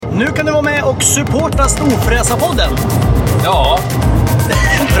Nu kan du vara med och supporta Storfräsarpodden. Ja.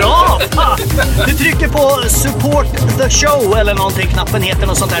 Bra! Du trycker på support the show eller någonting, knappen heter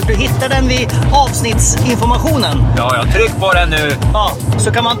något sånt där. Du hittar den vid avsnittsinformationen. Ja, jag tryck på den nu. Ja,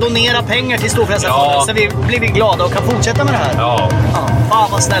 så kan man donera pengar till Storfräsarpodden, så blir vi glada och kan fortsätta med det här. Ja.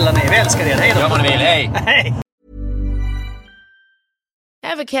 Fan vad snälla ni är, vi älskar er. Hej då. Gör vad ni vill, hej. Hej.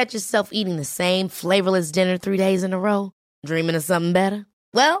 Ever catch yourself eating the same flavorless dinner 3 days in a row? Dreaming of something better?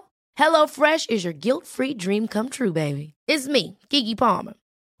 Well, HelloFresh is your guilt-free dream come true, baby. It's me, Keke Palmer.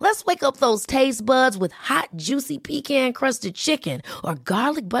 Let's wake up those taste buds with hot, juicy pecan-crusted chicken or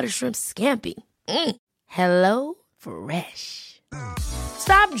garlic butter shrimp scampi. Hello Fresh.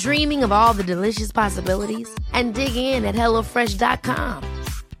 Stop dreaming of all the delicious possibilities and dig in at HelloFresh.com.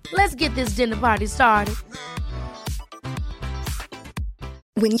 Let's get this dinner party started.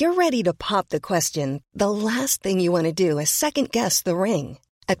 When you're ready to pop the question, the last thing you want to do is second-guess the ring.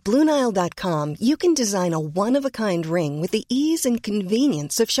 At BlueNile.com, you can design a one-of-a-kind ring with the ease and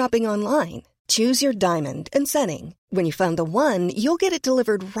convenience of shopping online. Choose your diamond and setting. When you find the one, you'll get it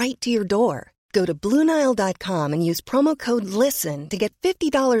delivered right to your door. Go to BlueNile.com and use promo code LISTEN to get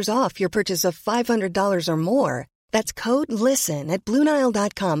 $50 off your purchase of $500 or more. That's code LISTEN at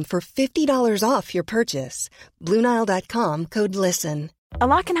BlueNile.com for $50 off your purchase. BlueNile.com, code LISTEN. A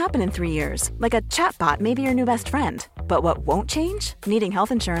lot can happen in 3 years, like a chatbot may be your new best friend. But what won't change? Needing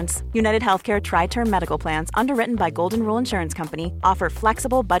health insurance. United Healthcare Tri-Term Medical Plans, underwritten by Golden Rule Insurance Company, offer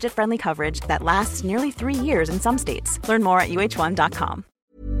flexible, budget-friendly coverage that lasts nearly 3 years in some states. Learn more at uh1.com.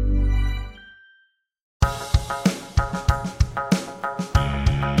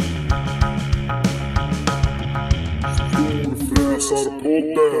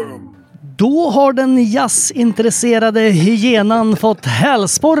 Då har den jazzintresserade hyenan fått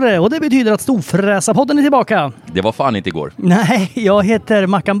hälsporre och det betyder att Storfräsarpodden är tillbaka. Det var fan inte igår. Nej, jag heter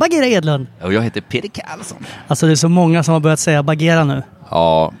Mackan Bagheera Edlund. Och jag heter Peter Karlsson. Alltså det är så många som har börjat säga Bagheera nu.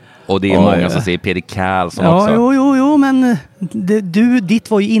 Ja, och det är många som säger Peter Karlsson också. Jo, men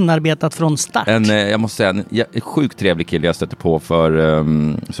ditt var ju inarbetat från start. Jag måste säga, en sjukt trevlig kille jag stötte på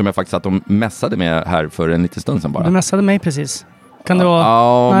som jag faktiskt satt och mässade med här för en liten stund sedan bara. Du mässade mig precis. Kan det vara?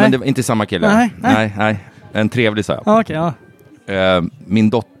 Ja, men det var inte samma kille. Nej. En trevlig, sa jag. Okej. Min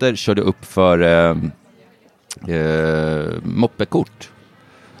dotter körde upp för moppekort.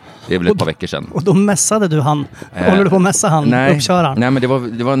 Det är väl ett par veckor sedan. Och då mässade du han? Håller du på att mässa han? Uppköraren? Nej, men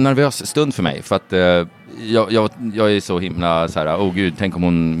det var en nervös stund för mig. För att jag är så himla så här, gud, tänk om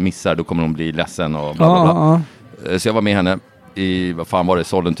hon missar, då kommer hon bli ledsen och bla bla bla. Så jag var med henne i, vad fan var det,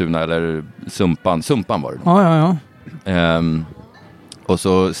 Sollentuna eller Sumpan var det. Ja. Och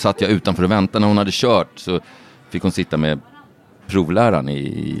så satt jag utanför och väntade. När hon hade kört så fick hon sitta med provläraren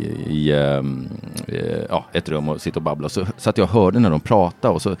i ett rum och sitta och babbla. Så satt jag och hörde när de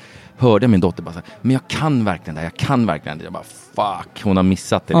pratade och så hörde min dotter bara så här, men jag kan verkligen det. Jag bara, fuck, hon har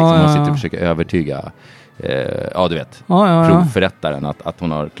missat det. Liksom. Hon sitter och försöker övertyga provförrättaren att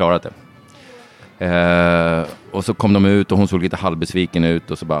hon har klarat det. Och så kom de ut och hon såg lite halvbesviken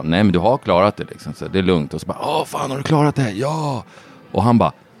ut och så bara, nej men du har klarat det liksom. Så det är lugnt. Och så bara, fan har du klarat det? Ja! Och han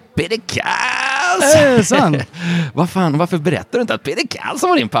bara, Peter Karlsson! Vad fan, varför berättar du inte att Peter Karlsson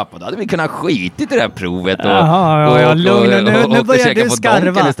var din pappa? Då hade vi kunnat skita i det där provet och nu börjar du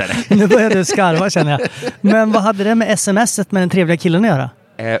skarva. Nu börjar du skarva, känner jag. Men vad hade det med sms:et med den trevliga killen att göra?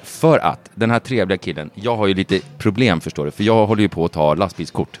 För att den här trevliga killen, jag har ju lite problem, förstår du, för jag håller ju på att ta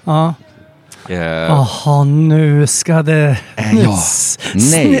lastbilskort. Ja. Nu ska det...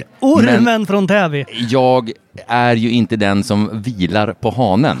 Nej. Ormen från Täby. Jag är ju inte den som vilar på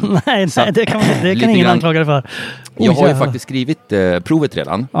hanen. Nej, det kan ingen anklaga dig för. Jag har ju faktiskt skrivit provet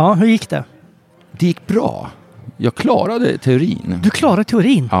redan. Ja, hur gick det? Det gick bra. Jag klarade teorin. Du klarade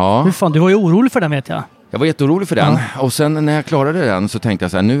teorin? Ja. Hur fan, du var ju orolig för den, vet jag. Jag var jätteorolig för den. Och sen när jag klarade den så tänkte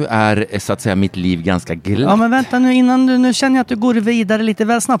jag så här, nu är så att säga mitt liv ganska glatt. Ja, men vänta nu, nu känner jag att du går vidare lite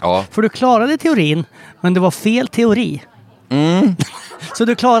väl snabbt. Ja. För du klarade teorin, men det var fel teori. Så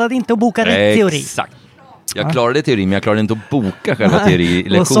du klarade inte att boka rätt teori. Exakt. Jag klarade teorin, men jag klarade inte att boka själva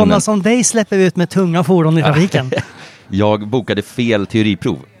teorilektionen. Och sådana som dig släpper vi ut med tunga fordon i trafiken. Jag bokade fel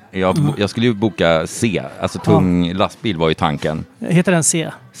teoriprov. Jag skulle ju boka C. Alltså tung lastbil var ju tanken. Heter den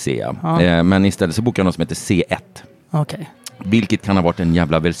C? C, ja. Men istället så bokade jag något som heter C1. Okej. Vilket kan ha varit en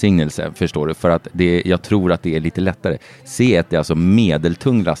jävla välsignelse, förstår du. För att jag tror att det är lite lättare. C1 är alltså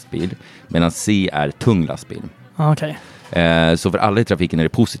medeltung lastbil, medan C är tung lastbil. Okej. Så för alla i trafiken är det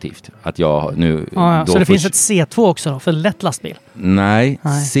positivt att jag nu... Så det finns ett C2 också då, för lätt lastbil? Nej.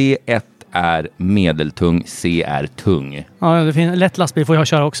 C1 är medeltung, C är tung. Ja, det finns lätt lastbil får jag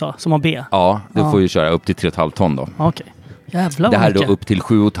köra också, som har B. Ja, du får ju köra upp till 3,5 ton då. Okej. Jävlar det här är mycket. då upp till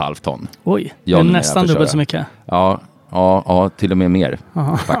 7,5 ton. Oj, det är nästan dubbelt så mycket. Ja, till och med mer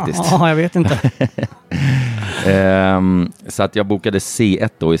faktiskt. Ja, jag vet inte. Så att jag bokade C1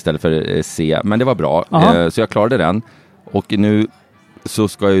 då istället för C. Men det var bra, så jag klarade den. Och nu så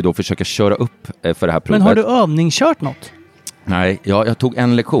ska jag ju då försöka köra upp för det här provet. Men har du övningskört något? Nej, jag tog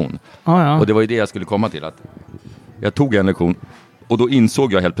en lektion. Och det var ju det jag skulle komma till. Att jag tog en lektion och då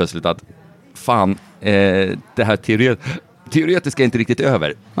insåg jag helt plötsligt att fan, det här teoretiska är inte riktigt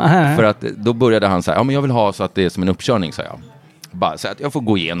över. För att då började han säga, men jag vill ha så att det är som en uppkörning, sa jag. Bara så att jag får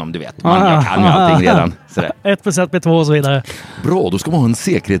gå igenom, du vet. Jag kan ju allting redan. 1% med 2 och så vidare. Bra, då ska man ha en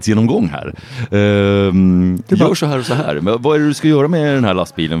säkerhetsgenomgång här. Gör så här och så här. Men vad är det du ska göra med den här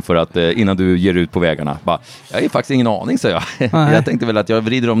lastbilen för att innan du ger ut på vägarna? Bara, jag har faktiskt ingen aning, sa jag. Jag tänkte väl att jag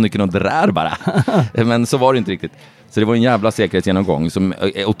vrider om nyckeln och drar bara. Men så var det inte riktigt. Så det var en jävla säkerhetsgenomgång som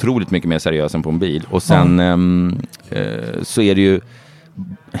är otroligt mycket mer seriös än på en bil. Och sen så är det ju,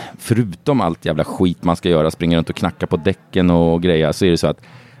 förutom allt jävla skit man ska göra, springa runt och knacka på däcken och grejer, så är det så att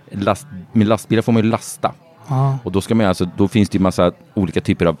med lastbilar får man ju lasta. Och då ska man då finns det ju massa olika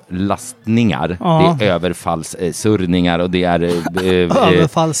typer av lastningar. Det är överfallssurrningar och det är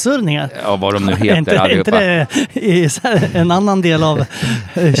överfallssurningar? Ja, vad de nu heter. inte det i en annan del av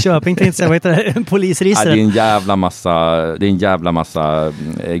Köping, tänkte säga, vad heter det? Polisregister. Det är en jävla massa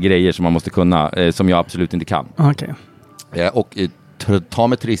grejer som man måste kunna, som jag absolut inte kan. Och ta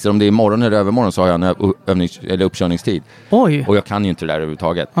med trister, om det är imorgon eller övermorgon så har jag en uppkörningstid. Oj. Och jag kan ju inte det där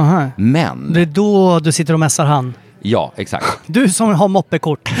överhuvudtaget. Men det är då du sitter och mässar han. Ja, exakt. Du som har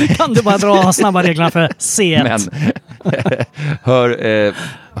moppekort, kan du bara dra snabba reglerna för C1? Men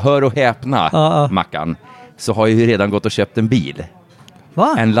hör och häpna, Mackan, så har jag ju redan gått och köpt en bil.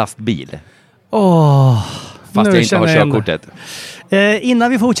 Va? En lastbil. Fast jag inte har körkortet.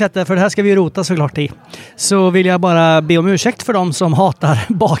 Innan vi fortsätter, för det här ska vi rota såklart i, så vill jag bara be om ursäkt för dem som hatar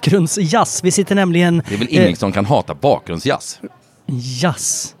bakgrundsjazz. Vi sitter nämligen... Det är väl ingen som kan hata bakgrundsjazz?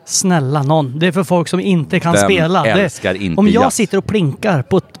 Jazz, snälla någon. Det är för folk som inte kan spela. Älskar inte om jag jazz. sitter och plinkar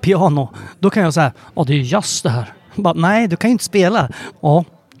på ett piano, då kan jag säga, det är jazz det här. Bara, nej, du kan ju inte spela. Ja,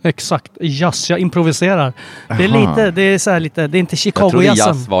 exakt. Jazz, jag improviserar. Det är lite, det är så här lite, det är inte Chicago-jazzen. Jag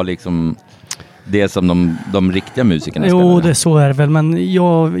trodde jazz var liksom det som de riktiga musikerna spelade. Jo, det så är det väl, men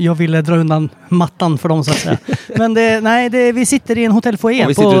jag ville dra undan mattan för dem, så att säga. Men vi sitter i en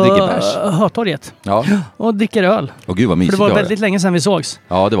hotellfoyer på Hötorget. Ja. Och dricker öl. Gud vad mysigt. För det var väldigt länge sedan vi sågs.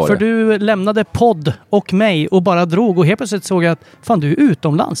 Ja, det var för du lämnade podd och mig och bara drog, och helt plötsligt såg jag att fan, du är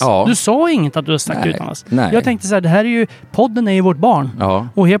utomlands. Ja. Du sa inget att du stack utomlands. Nej. Jag tänkte så här, det här är ju, podden är ju vårt barn. Ja.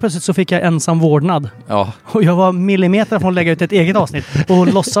 Och helt plötsligt så fick jag ensam vårdnad. Ja. Och jag var millimeter från att lägga ut ett eget avsnitt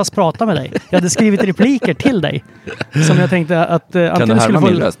och låtsas prata med dig. Jag hade skrivit repliker till dig som jag tänkte att kan du härma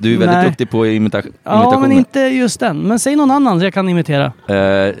min röst? Du är väldigt duktig på imitationer. Ja, men inte just den. Men säg någon annan så jag kan imitera.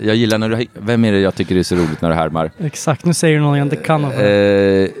 Jag gillar när du... Vem är det jag tycker det är så roligt när du härmar? Exakt, nu säger du någon jag inte kan.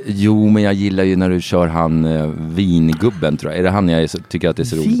 Jo, men jag gillar ju när du kör han vingubben, tror jag. Är det han jag tycker att det är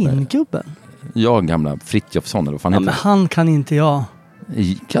så roligt? Vingubben? Ja, gamla Fritjofsson, eller vad fan heter men han kan inte jag.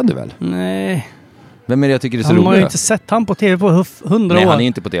 Kan du väl? Nej. Vem är det jag tycker det är så roligt? Man har ju inte sett han på tv på 100 år. Nej, han är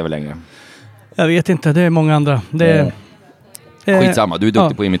inte på tv längre. Jag vet inte, det är många andra. Skitsamma, du är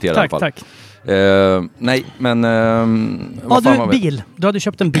duktig på att imitera i alla fall. Tack. Nej, men... bil. Du hade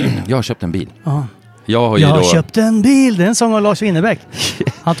köpt en bil. Jag har köpt en bil. Jag har köpt en bil. Det är en sång av Lars Winnerbäck.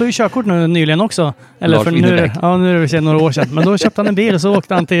 Han tog ju körkort nu nyligen också. Eller Lars Winnerbäck. Nu är det väl några år sedan. Men då köpte han en bil och så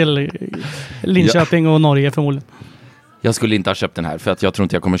åkte han till Linköping och Norge förmodligen. Jag skulle inte ha köpt den här, för att jag tror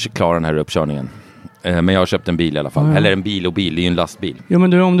inte jag kommer klara den här uppkörningen. Men jag har köpt en bil i alla fall. Eller en bil, det är ju en lastbil. Jo,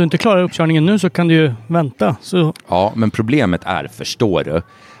 men om du inte klarar uppkörningen nu så kan du ju vänta. Så... Ja, men problemet är, förstår du,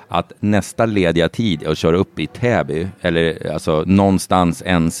 att nästa lediga tid att köra upp i Täby, eller alltså någonstans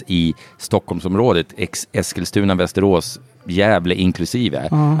ens i Stockholmsområdet, Eskilstuna, Västerås, Gävle inklusive,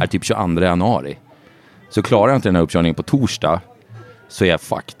 är typ 22 januari. Så klarar jag inte den här uppkörningen på torsdag, så är jag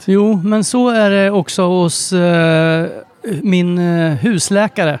fucked. Jo, men så är det också hos min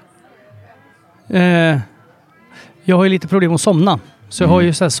husläkare. Jag har ju lite problem att somna. Så jag har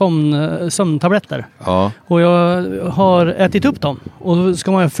ju så här sömntabletter. Ja. Och jag har ätit upp dem. Och då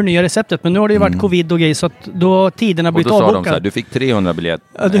ska man förnya receptet. Men nu har det ju varit covid och grejer, så att då har tiderna blivit avbokade. Och då sa de så här, du fick 300 biljetter.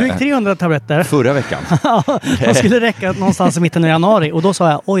 Ja, du fick 300 tabletter. Förra veckan. De skulle räcka någonstans i mitten av januari. Och då sa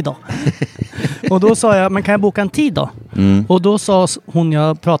jag, oj då. Och då sa jag, men kan jag boka en tid då? Och då sa hon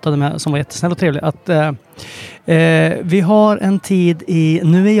jag pratade med, som var jättesnäll och trevlig, att vi har en tid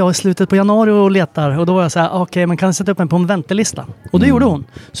nu är jag i slutet på januari och letar. Och då var jag så här, okej, man kan sätta upp mig på en väntelista. Och det gjorde hon.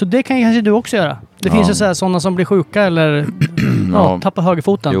 Så det kan kanske du också göra. Det finns ju så här, sådana som blir sjuka eller tappar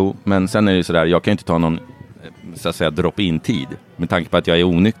högerfoten. Jo, men sen är det ju sådär, jag kan inte ta någon så att säga drop-in-tid. Med tanke på att jag är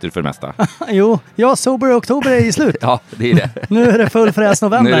onykter för det mesta. Jo, sober oktober är i slut. Ja, det är det. Nu är det full fräs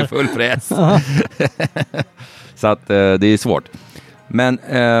november. Nu är det full fräs. Så att det är svårt. Men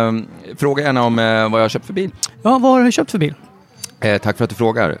fråga gärna om vad jag har köpt för bil. Ja, vad har du köpt för bil? Tack för att du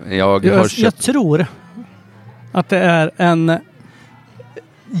frågar. Jag tror att det är en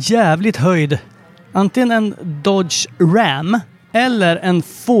jävligt höjd. Antingen en Dodge Ram eller en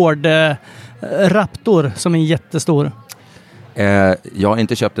Ford Raptor som är jättestor. Jag har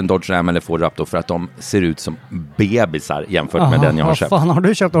inte köpt en Dodge Ram eller Ford Raptor för att de ser ut som bebisar jämfört med den jag har köpt. Vad fan har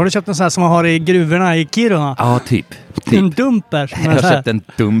du köpt? Har du köpt en sån här som man har i gruvorna i Kiruna? Ja, typ. En dumper. Jag har köpt en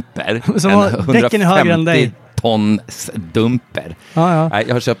dumper. Som en däcken är högre än dig. Tons dumper. Ja. Nej,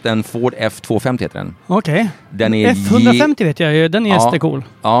 jag har köpt en Ford F250 heter den. Okej. Den är F150 vet jag ju. Den är jättecool.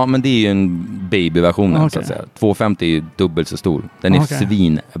 Ja, men det är ju en babyversion så att säga. 250 är ju dubbelt så stor. Den är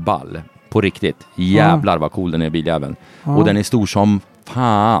svinball. På riktigt. Jävlar vad cool den är, biljäveln. Och den är stor som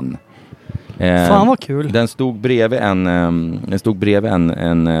fan. Fan vad kul. Den stod bredvid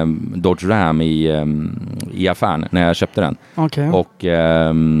en Dodge Ram i affären när jag köpte den. Okay. Och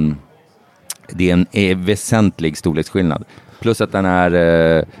det är en väsentlig storleksskillnad. Plus att den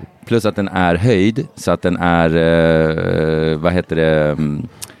är höjd så att den är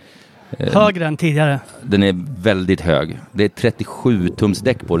högre än tidigare. Den är väldigt hög. Det är 37 tums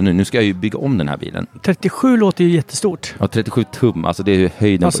däck på den nu. Nu ska jag ju bygga om den här bilen. 37 låter ju jättestort. Ja, 37 tum. Alltså det är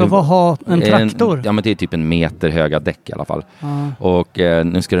höjden. Alltså vad har en traktor? Ja, men det är typ en meter höga däck i alla fall. Och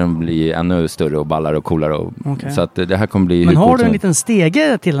nu ska den bli ännu större och ballare och coolare. Så att det här kommer bli... Men har du en liten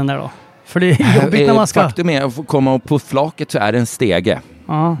stege till den där då? För det är jobbigt när man ska... Faktum är att komma upp på flaket så är det en stege.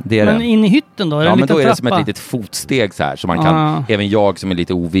 Ja. Det är men det. In i hytten då? Ja, men då är det som ett litet fotsteg så här. Så man kan, även jag som är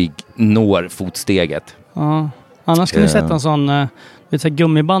lite ovig, når fotsteget. Ja. Annars ska du sätta en sån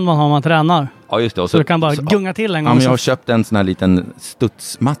gummiband man har när man tränar. Ja, just det. Och så du kan bara gunga till en gång. Ja, men jag har köpt en sån här liten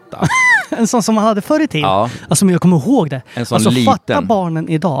studsmatta. En sån som man hade förr i tiden. Ja. Alltså men jag kommer ihåg det. En sån alltså liten. Fatta barnen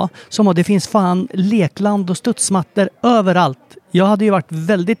idag. Som det finns fan lekland och studsmattor överallt. Jag hade ju varit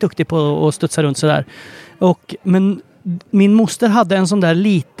väldigt duktig på att studsa runt sådär. Men min moster hade en sån där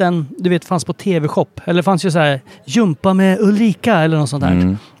liten, du vet, fanns på TV-shop. Eller fanns ju så här, jumpa med Ulrika eller något sånt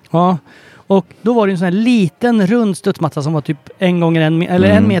där. Ja. Och då var det en sån här liten rund studsmatta som var typ 1 gånger 1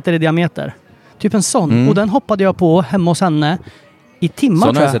 eller 1 meter i diameter. Typ en sån. Och den hoppade jag på hemma hos henne i timmar.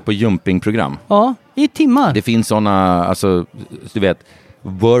 Sådana har jag sett på jumpingprogram. Ja, i timmar. Det finns sådana, alltså, du vet,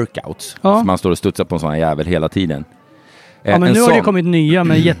 workouts. Som man står och studsar på en sån här jävel hela tiden. Ja, men nu har det kommit nya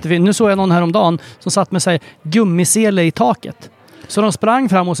med jättefint. Nu såg jag någon häromdagen som satt med sig gummisele i taket. Så de sprang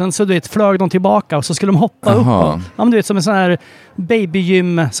fram och sen så du vet, flög de tillbaka och så skulle de hoppa upp. Och, ja, men du vet, som en sån här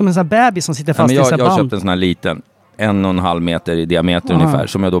babygym, som en sån här bebis som sitter fast i sig band. Jag köpte en sån här liten, 1,5 meter i diameter ungefär,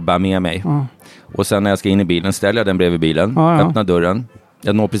 som jag då bär med mig. Och sen när jag ska in i bilen ställer jag den bredvid bilen, öppnar dörren.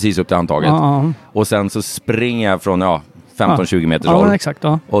 Jag når precis upp till handtaget. Och sen så springer jag från 15-20 meters håll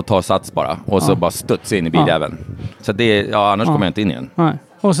och tar sats bara. Och så bara studsar in i biljäveln. Så det, annars kommer jag inte in igen. Nej.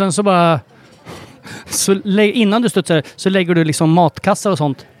 Och sen så bara... Så innan du studsar så lägger du liksom matkassar och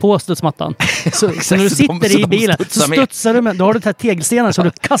sånt på studsmattan. Så när du sitter i bilen så studsar du med, då har du här tegelstenar så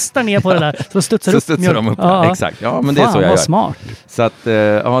du kastar ner på det där så studsar de upp. Ja. Exakt. Ja, men det är så jag gör. Smart. Så att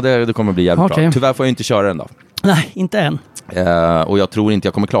det kommer bli jävligt bra. Tyvärr får jag inte köra den då. Nej, inte än. Och jag tror inte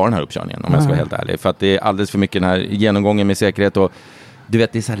jag kommer klara den här uppkörningen om jag ska vara helt ärlig. För att det är alldeles för mycket den här genomgången med säkerhet och du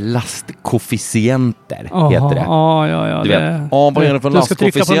vet, det är så här lastkoefficienter heter det. Ja. Du vet, vad är det för lastkoefficient? Du ska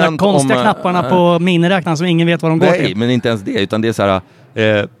trycka på de där konstiga knapparna på miniräknaren som ingen vet vad de går till. Nej, men inte ens det. Utan det är så här...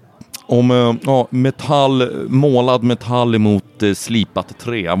 målad metall emot slipat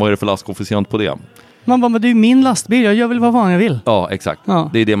trä. Vad är det för lastkoefficient på det? Men det är ju min lastbil. Jag gör väl vad fan jag vill. Ja, exakt. Ja.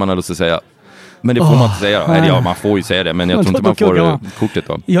 Det är det man har lust att säga. Men det får man inte säga då. Eller man får ju säga det. Men jag tror inte man får kortet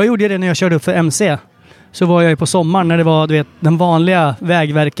då. Jag gjorde det när jag körde upp för MC. Så var jag ju på sommaren när det var, du vet, den vanliga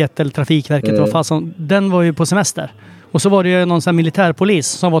Vägverket eller Trafikverket, den var ju på semester. Och så var det ju någon sån här militärpolis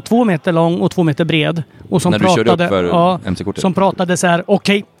som var 2 meter lång och 2 meter bred. Och som när du körde upp för MC-kortet? Som pratade så här: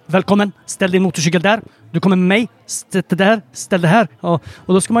 okej, välkommen, ställ din motorcykel där. Du kommer med mig, ställ det här. Och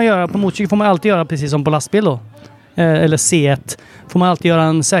då ska man göra, på motorcykel får man alltid göra precis som på lastbil då. Eller C1. Får man alltid göra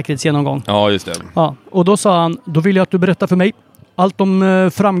en säkerhetsgenomgång. Ja, just det. Ja, och då sa han, då vill jag att du berättar för mig allt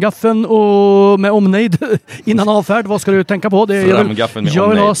om framgaffeln och med omnejd innan avfärd. Vad ska du tänka på? Jag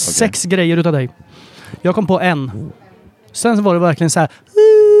vill ha 6 grejer utav dig. Jag kom på en. Sen så var det verkligen så här.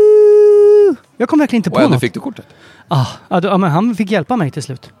 Jag kom verkligen inte på något. Fick du kortet? Men han fick hjälpa mig till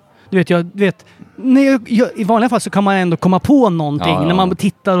slut. Du vet, i vanliga fall så kan man ändå komma på någonting när man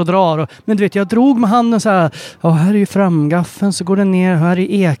tittar och drar. Men du vet, jag drog med handen så här. Ja, här är ju framgaffeln, så går den ner. Här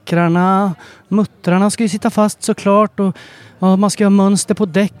är ekrarna. Muttrarna ska ju sitta fast såklart. Och man ska ha mönster på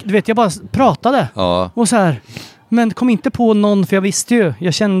däck. Du vet, jag bara pratade. Ja. Och så här. Men kom inte på någon, för jag visste ju.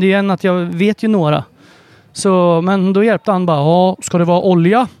 Jag kände igen att jag vet ju några. Så, men då hjälpte han bara, ska det vara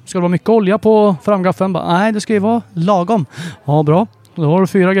olja? Ska det vara mycket olja på framgaffeln? Nej, det ska ju vara lagom. Ja, bra. Då har du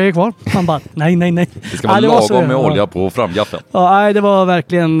 4 grejer kvar. Han bara, nej. Det ska vara lagom med olja på framgaffeln. Ja, nej, det var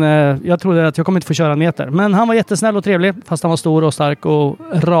verkligen... jag trodde att jag kommer inte få köra en meter. Men han var jättesnäll och trevlig, fast han var stor och stark och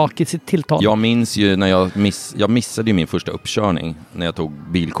rak i sitt tilltal. Jag minns ju när jag missade ju min första uppkörning när jag tog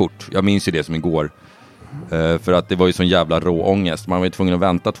bilkort. Jag minns ju det som igår. För att det var ju sån jävla rå ångest. Man var ju tvungen att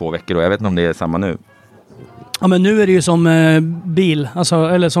vänta 2 veckor och jag vet inte om det är samma nu. Ja, men nu är det ju som bil, alltså,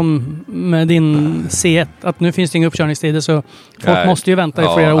 eller som med din C1, att nu finns det inga uppkörningstider, så folk måste ju vänta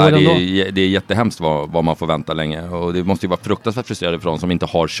i flera år ändå. Det är jättehemskt vad man får vänta länge, och det måste ju vara fruktansvärt frustrerande för de som inte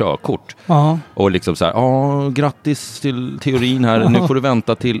har körkort. Och liksom så här, grattis till teorin här, nu får du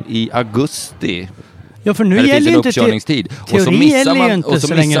vänta till i augusti. Ja, för nu gäller ju inte uppkörningstid. Och så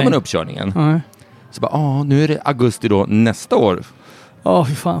missar man uppkörningen. Så bara, nu är det augusti då nästa år.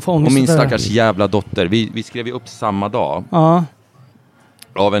 Fan, och min stackars jävla dotter, vi skrev ju upp samma dag.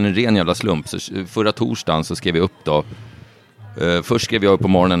 Av en ren jävla slump. Så förra torsdagen så skrev vi upp då. Först skrev jag upp på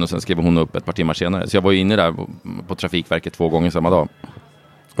morgonen och sen skrev hon upp ett par timmar senare. Så jag var inne där på Trafikverket 2 gånger samma dag.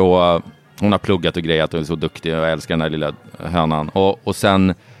 Och hon har pluggat och grejat och är så duktig och jag älskar den här lilla hönan. Och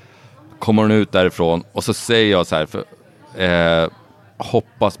sen kommer hon ut därifrån och så säger jag så här,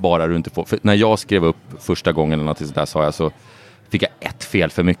 hoppas bara du inte får... För när jag skrev upp första gången eller något sånt där, sa jag, så fick jag ett fel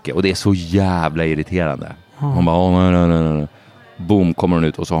för mycket. Och det är så jävla irriterande. Hon bara, nej. Boom, kommer hon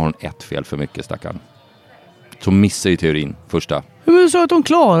ut och så har hon ett fel för mycket, stackarn. Så missar ju teorin första. Men du sa att hon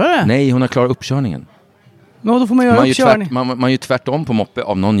klarar det? Nej, hon har klarat uppkörningen. Men då får man göra uppkörning. Man är ju tvärtom på moppe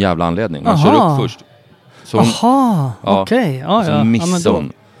av någon jävla anledning. Man kör upp först. Okej. Så missar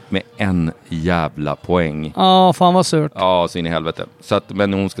hon med en jävla poäng. Fan vad surt. Ja, så in i helvete. Så att,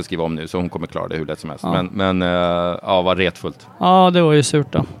 men hon ska skriva om nu, så hon kommer klara det hur lätt som helst. Men vad retfullt. Ja, det var ju surt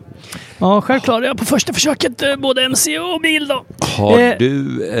då. Ja, själv klarade jag på första försöket både MC och bil då. Har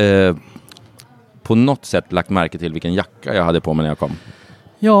du på något sätt lagt märke till vilken jacka jag hade på mig när jag kom?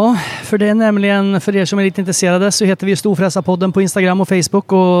 Ja, för det är nämligen, för er som är lite intresserade, så heter vi Storfräsarpodden på Instagram och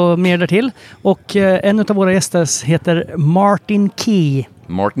Facebook och mer därtill. Och en av våra gäster heter Martin Key.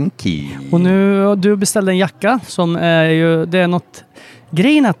 Martin Key. Och nu, du beställde en jacka som är ju, det är något,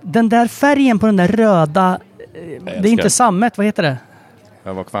 grejen att den där färgen på den där röda, det är inte sammet, vad heter det?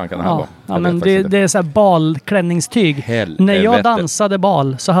 Ja, vad fan kan det här vara? Ja, men det är så här balklänningstyg. Helvete. När jag dansade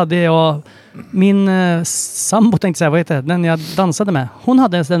bal så hade jag min sambo, tänkte säga, vad heter det? Den jag dansade med. Hon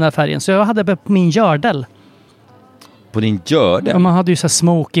hade den där färgen, så jag hade på min gördel. På din gördel? Ja, man hade ju så här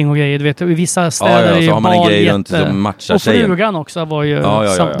smoking och grejer, du vet. I vissa städer är ju så har man en grej bal runt som matchar och tjejen. frugan också var ju...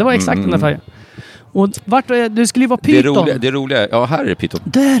 Det var exakt den där färgen. Och det skulle ju vara pyton. Det roliga, ja, här är det pyton.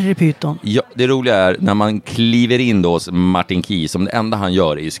 Där är pyton. Ja, det roliga är när man kliver in då hos Martin Key, som det enda han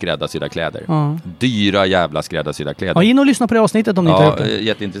gör är ju skräddarsydda kläder. Dyra jävla skräddarsydda kläder. Ja, in och lyssna på det avsnittet om ni inte har gjort det.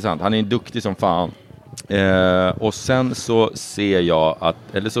 Jätteintressant. Han är duktig som fan. Och sen så ser jag att,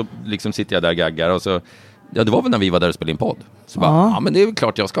 eller så liksom sitter jag där och gaggar och så, ja, det var väl när vi var där och spelade in podd. Så bara, men det är väl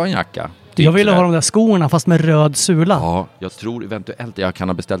klart jag ska ha en jacka. Jag ville ha de där skorna fast med röd sula. Ja, jag tror eventuellt jag kan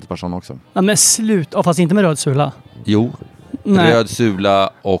ha beställt ett par sådana också. Ja, men fast inte med röd sula. Jo, röd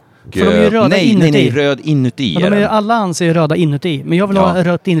sula och... För de är ju röda inuti. Nej, röd inuti. Ja, alla anser ju röda inuti. Men jag vill ha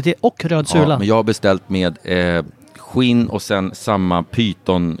rött inuti och röd sula. Ja, men jag har beställt med skinn och sen samma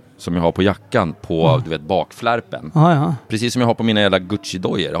pyton som jag har på jackan på, du vet, bakflärpen. Precis som jag har på mina jävla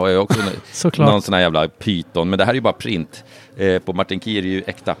Gucci-dojor har jag också någon sån här jävla pyton. Men det här är ju bara print. På Martin Key är det ju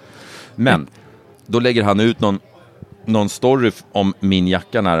äkta. Men då lägger han ut någon story om min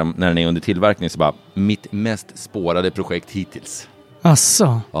jacka när den är under tillverkning, så bara, mitt mest spårade projekt hittills.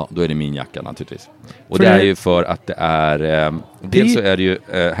 Asså. Ja, då är det min jacka naturligtvis. Och det är ju för att det är... dels så är det ju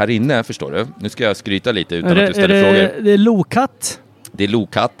här inne, förstår du. Nu ska jag skryta lite utan att du ställer frågor. Det är lokatt. Det är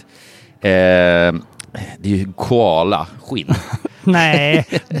lokatt. Det är ju koala-skinn. Nej,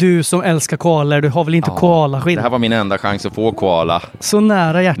 du som älskar koalor, du har väl inte koalaskinn? Det här var min enda chans att få koala. Så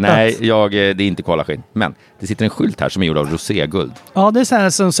nära hjärtat. Nej, det är inte koalaskinn. Men det sitter en skylt här som är gjord av roséguld. Ja, det är så här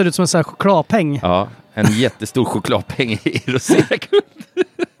som ser ut som en sån här chokladpeng. Ja, en jättestor chokladpeng i roséguld.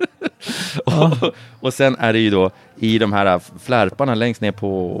 Och sen är det ju då i de här flärparna längst ner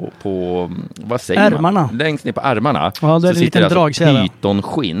på vad säger ärmarna. Man? Längst ner på armarna. Ja, det är så en liten dragkedja.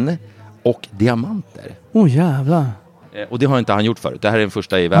 Pytonskinn och diamanter. Jävlar. Och det har inte han gjort förut. Det här är den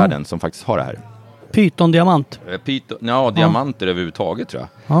första i världen som faktiskt har det här. Python-diamant. Diamanter överhuvudtaget tror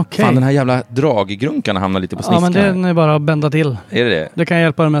jag. Okay. Fan, den här jävla draggrunkan hamnar lite på sniskan. Ja, men det är bara att bända till. Är det? Det kan jag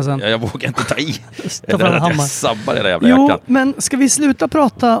hjälpa dig med sen. Jag vågar inte ta i. Ta fram en hammare. Jag sabbar hela jävla jackan. Jo, men ska vi sluta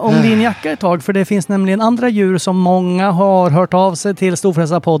prata om din jacka ett tag? För det finns nämligen andra djur som många har hört av sig till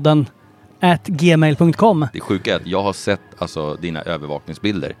Storfräsarpodden @gmail.com. Det sjuka är att jag har sett alltså dina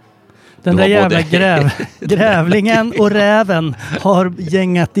övervakningsbilder. Den där jävla grävlingen och räven har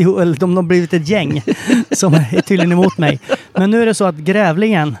gängat ihop, eller de har blivit ett gäng som är tydligen emot mig. Men nu är det så att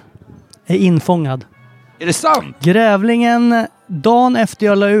grävlingen är infångad. Är det sant? Grävlingen, dagen efter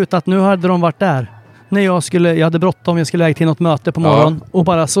jag la ut att nu hade de varit där. När jag hade bråttom, jag skulle lägga till något möte på morgonen. Och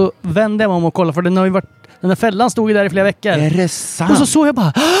bara så vände jag mig om och kollade, för den här fällan stod ju där i flera veckor. Är det sant? Och så såg jag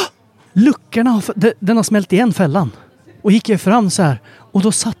bara, luckorna, den har smält igen fällan. Och gick jag fram så här. Och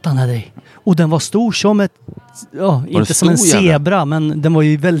då satt han där i. Och den var stor som ett... Ja, inte som en zebra, men den var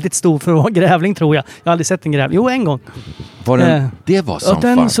ju väldigt stor för att vara grävling, tror jag. Jag har aldrig sett en grävling. Jo, en gång. Det var som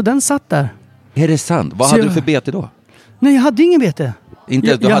fan. Så den satt där. Är det sant? Vad hade du för bete då? Nej, jag hade ingen bete.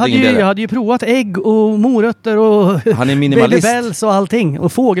 Jag hade ju provat ägg och morötter och han är minimalist. Baby Bells och allting.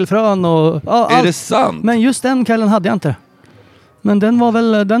 Och fågelfrön och... Ja, är det sant? Men just den kvällen hade jag inte. Men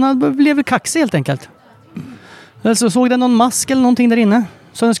den blev väl kaxig helt enkelt. Eller så såg den någon mask eller någonting där inne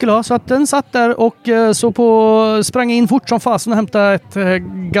som den skulle ha. Så att den satt där och sprang in fort som fasen och hämtade ett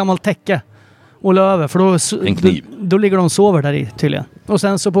gammalt täcke och la över. För en kniv. Då ligger de och sover där i tydligen. Och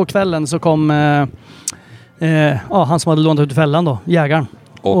sen så på kvällen så kom han som hade lånat ut fällan då, jägaren.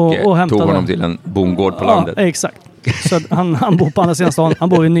 Och hämtade, tog honom till en bondgård på landet. Ja, exakt. Så han bor på andra sidan stan. Han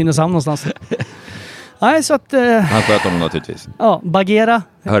bor i Nynäshamn någonstans. Nej, så att... han sköt honom naturligtvis. Ja, Bagheera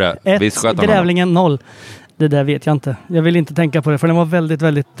 1, grävlingen 0. Det där vet jag inte. Jag vill inte tänka på det, för den var väldigt,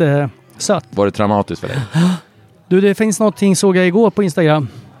 väldigt söt. Var det traumatiskt för dig? Du, det finns någonting, såg jag igår på Instagram.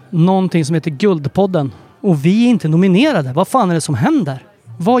 Någonting som heter Guldpodden. Och vi är inte nominerade. Vad fan är det som händer?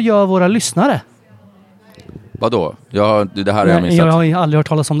 Vad gör våra lyssnare? Vadå? Det här har jag missat. Jag har aldrig hört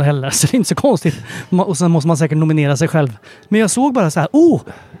talas om det heller, så det är inte så konstigt. Och sen måste man säkert nominera sig själv. Men jag såg bara så här,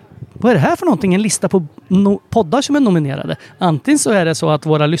 vad är det här för någonting? En lista på poddar som är nominerade. Antingen så är det så att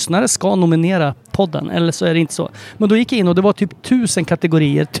våra lyssnare ska nominera podden, eller så är det inte så. Men då gick jag in och det var typ 1000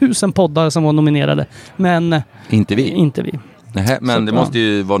 kategorier, 1000 poddar som var nominerade. Men inte vi. Nej, men så, det måste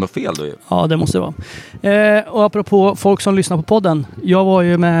ju vara något fel då ju. Ja, det måste det vara. Och apropå folk som lyssnar på podden. Jag var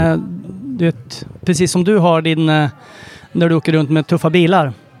ju med, du vet, precis som du har din, när du åker runt med tuffa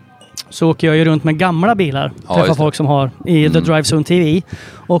bilar. Så åker jag ju runt med gamla bilar. Träffar folk som har i The Drive Zone TV.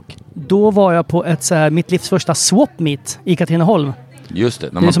 Och då var jag på ett så här, mitt livs första swap meet i Katrineholm. Just det,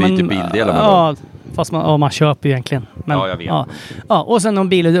 när man byter bildelar med dem. Fast man köper ju egentligen. Men, jag vet. Ja, och sen någon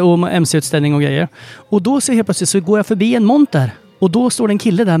bil och MC-utställning och grejer. Och då ser jag helt plötsligt så går jag förbi en monter. Och då står det en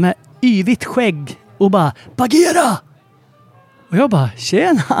kille där med yvigt skägg och bara, Bagheera! Och jag bara,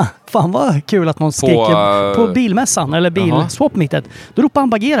 tjena! Fan vad kul att någon skriker på bilmässan eller bilswapmeetet. Då ropar han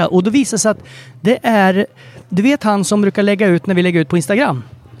Bagheera och då visar det sig att det är, du vet han som brukar lägga ut när vi lägger ut på Instagram.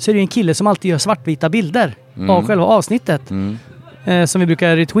 Så är det en kille som alltid gör svartvita bilder av själva avsnittet. Som vi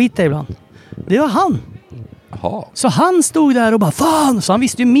brukar retweeta ibland. Det var han. Aha. Så han stod där och bara, fan! Så han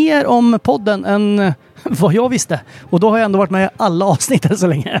visste ju mer om podden än vad jag visste. Och då har jag ändå varit med i alla avsnitt så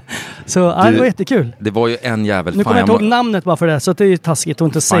länge. Så det var jättekul. Det var ju en jävel. Nu kommer jag inte ihåg namnet bara för det, så det är ju taskigt att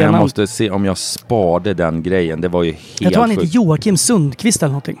inte säga namn. Jag måste se om jag sparade den grejen. Det var ju helt jag tror han heter Joakim Sundqvist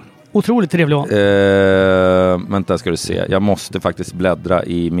eller någonting. Otroligt trevlig var vänta, ska du se. Jag måste faktiskt bläddra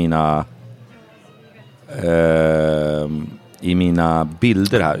i mina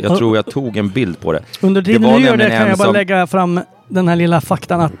bilder här. Jag tror jag tog en bild på det. Under tiden du gör det kan jag bara lägga fram den här lilla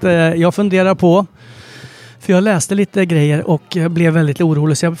faktan att jag funderar på, för jag läste lite grejer och blev väldigt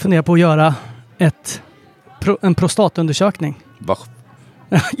orolig, så jag funderar på att göra en prostatundersökning. Va?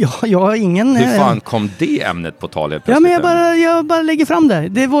 Jag har ingen... Hur fan kom det ämnet på tal? Ja, men jag bara lägger fram det.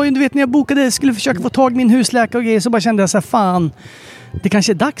 Det var ju, du vet, när jag bokade, skulle försöka få tag i min husläkare och grejer, så bara kände jag så här, fan, det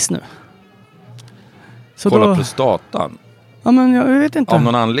kanske är dags nu. Så kolla prostatan. Ja, men jag vet inte. Av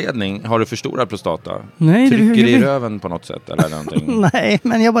någon anledning har du förstorad prostata? Nej, trycker i röven på något sätt eller någonting? Nej,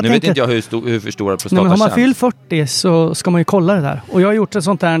 men jag bara nu vet inte jag hur förstorad prostata känns. Men har man fyllt 40 så ska man ju kolla det där. Och jag har gjort ett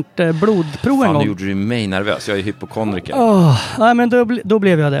sånt här blodprov en gång. Nu gjorde du mig nervös. Jag är hypokondriker. Nej, men då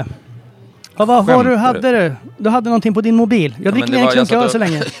blev jag det. Ja, vad var du hade? Du hade någonting på din mobil. Jag dricker egentligen inte så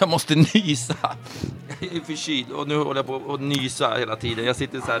länge. Jag måste nysa. Jag är förkyld och nu håller jag på att nysa hela tiden. Jag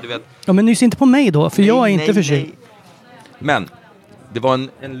sitter så här, du vet. Ja, men nys inte på mig då, för jag är inte förkyld. Men det var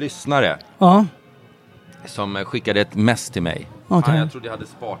en lyssnare som skickade ett mess till mig. Okay. Jag trodde jag hade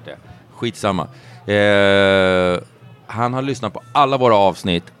sparat det. Skitsamma. han har lyssnat på alla våra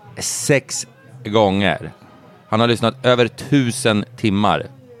avsnitt 6 gånger. Han har lyssnat över 1000 timmar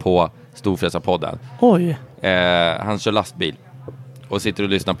på Storfräsarpodden. Oj. Han kör lastbil och sitter och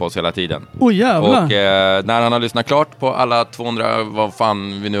lyssnar på oss hela tiden. Oj, jävlar. Och när han har lyssnat klart på alla 200, vad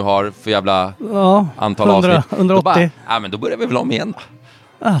fan vi nu har för jävla antal 100, avsnitt. 180. Men då börjar vi väl om igen då.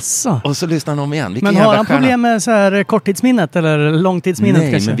 Asså. Och så lyssnar han om igen. Men har han problem med så här korttidsminnet eller långtidsminnet?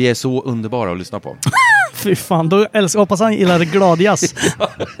 Nej, kanske? men vi är så underbara att lyssna på. Fy fan, då hoppas han gillar gladjazz.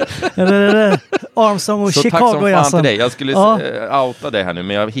 Eller Armstrong och så Chicago. Tack som fan alltså. till dig. Jag skulle outa dig här nu,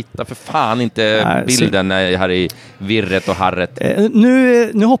 men jag hittar för fan inte bilden här i virret och harret.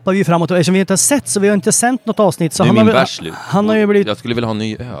 Nu hoppar vi framåt, och eftersom vi inte har sett, så vi har inte sänt något avsnitt. Så det är han min har, bärs slut. Han har ju blivit... Jag skulle vilja ha en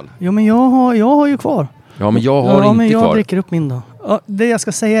ny öl. Jo, men jag har ju kvar. Ja, men jag har inte jag kvar. dricker upp min då. Det jag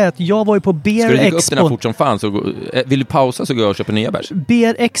ska säga är att jag var ju på Beer Expo. Ska du dricka upp den här fort som fan, så vill du pausa så går jag och köper nya bärs.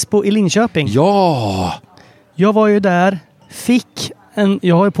 Beer Expo i Linköping. Ja! Jag var ju där,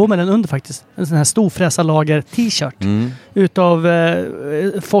 jag har ju på mig den under faktiskt, en sån här Storfräsarlager t-shirt utav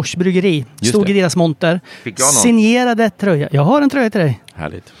Fors bryggeri. Stod i deras monter. Fick jag någon? Signerade tröja. Jag har en tröja till dig.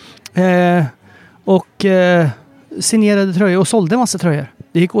 Härligt. Signerade tröjor och sålde massa tröjor.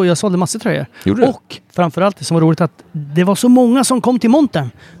 Det gick och jag sålde massa tröjor. Gjorde du? Och framförallt det som var roligt, att det var så många som kom till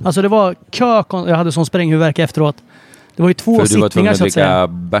montern. Alltså det var kö, jag hade sån spränghuvudvärk efteråt. Det var ju 2 sittningar, så att säga. För du var tvungen att dricka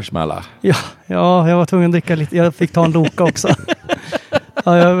bärs med alla? Ja, jag var tvungen att dricka lite. Jag fick ta en Loka också.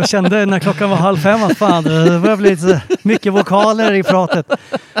 Ja, jag kände när klockan var 4:30 att fan, det började bli lite mycket vokaler i pratet.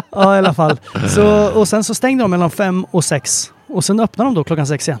 Ja, i alla fall. Och sen så stängde de mellan 5 och 6. Och sen öppnade de då klockan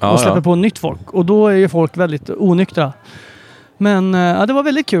 6 igen. Och släpper på nytt folk. Och då är ju folk väldigt onyktra. Men det var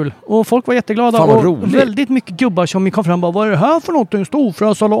väldigt kul. Och folk var jätteglada. Fan, vad och roligt. väldigt mycket gubbar som kom fram och bara, vad är det här för någonting?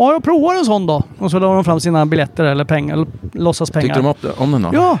 Storfräsar? Ja, jag provar en sån då. Och så la de fram sina biljetter eller pengar, eller låtsaspengar. Tyckte de om den då?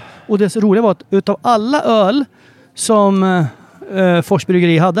 Ja, och det så roliga var att utav alla öl som Fors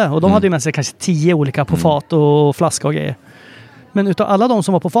bryggeri hade, och de hade ju med sig kanske 10 olika på fat och flaska och grejer. Men utav alla de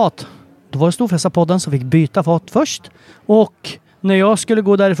som var på fat, då var det Storfräsarpodden som fick byta fat först. Och när jag skulle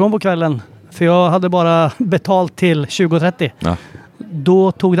gå därifrån på kvällen, för jag hade bara betalt till 20:30. Ja.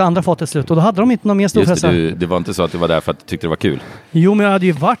 Då tog det andra fatet slut och då hade de inte någon mer Storfräsare. Just det var inte så att du var där för att du tyckte det var kul. Jo, men jag hade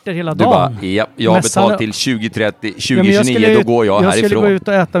ju varit där hela dagen. Du bara, jag har betalt till 20:30, 20:29, då går jag härifrån. Jag skulle gå ut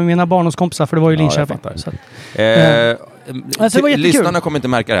och äta med mina barndomskompisar, för det var ju Linköping. Så lyssnarna kommer inte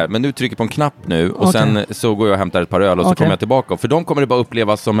märka det här, men du trycker på en knapp nu och sen så går jag och hämtar ett par öl och så kommer jag tillbaka. För de kommer det bara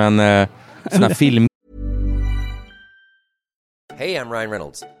upplevas som en sån här film. Hey, I'm Ryan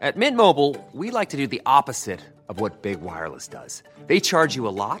Reynolds. At Mint Mobile, we like to do the opposite of what Big Wireless does. They charge you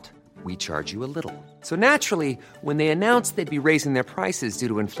a lot, we charge you a little. So naturally, when they announced they'd be raising their prices due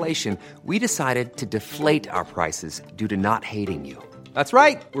to inflation, we decided to deflate our prices due to not hating you. That's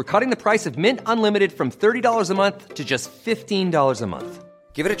right. We're cutting the price of Mint Unlimited from $30 a month to just $15 a month.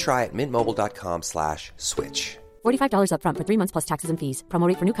 Give it a try at mintmobile.com/switch. $45 up front for 3 months plus taxes and fees. Promo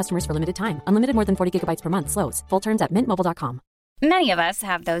rate for new customers for limited time. Unlimited more than 40 gigabytes per month. Slows full terms at mintmobile.com. Many of us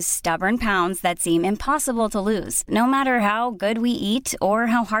have those stubborn pounds that seem impossible to lose, no matter how good we eat or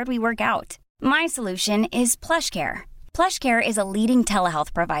how hard we work out. My solution is PlushCare. PlushCare is a leading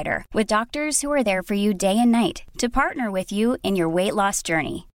telehealth provider with doctors who are there for you day and night to partner with you in your weight loss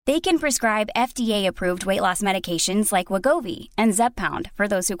journey. They can prescribe FDA-approved weight loss medications like Wegovy and Zepbound for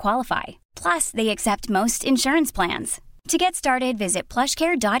those who qualify. Plus, they accept most insurance plans. To get started, visit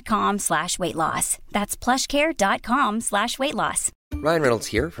plushcare.com/weightloss. That's plushcare.com/weightloss. Ryan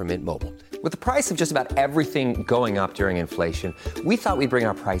Reynolds here from Mint Mobile. With the price of just about everything going up during inflation, we thought we'd bring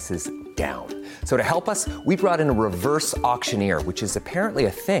our prices down. So to help us, we brought in a reverse auctioneer, which is apparently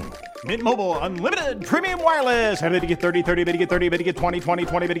a thing. Mint Mobile Unlimited Premium Wireless. How to get 30, 30, bit to get 30, bit to get 20, 20,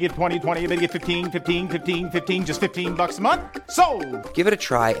 20, bit to get 20, 20, bit to get 15, 15, 15, 15, just $15 a month? Sold! Give it a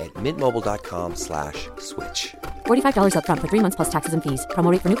try at mintmobile.com/switch. $45 up front for 3 months plus taxes and fees. Promo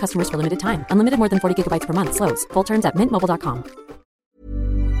rate for new customers for limited time. Unlimited more than 40 gigabytes per month. Slows full terms at mintmobile.com.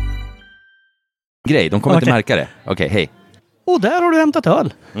 Grej, de kommer inte märka det. Okej, hej. Och där har du hämtat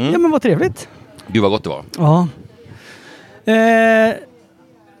öl. Ja, men vad trevligt. Gud vad gott det var. Ja.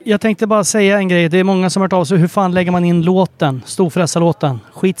 Jag tänkte bara säga en grej. Det är många som har hört av sig. Hur fan lägger man in låten? Storfräsarlåten.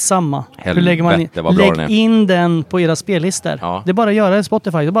 Skitsamma. Helvete, hur lägger man in? Lägg in den på era spellistor. Ja. Det är bara att göra det i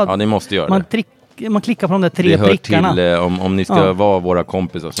Spotify. Det är bara, ja, ni måste göra det. Man klickar på de där 3 prickarna. Det hör till, om ni ska vara våra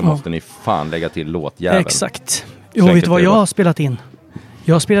kompisar så måste ni fan lägga till låtjäveln. Exakt. Jo, vet du vad jag har spelat in?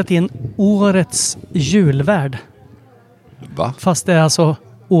 Jag har spelat in årets julvärd. Va? Fast det är alltså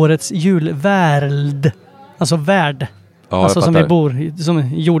årets julvärld. Alltså värld. Ja, alltså som vi bor som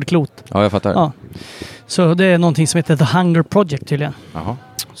jordklot. Ja, jag fattar. Ja. Så det är någonting som heter The Hunger Project tydligen. Jaha.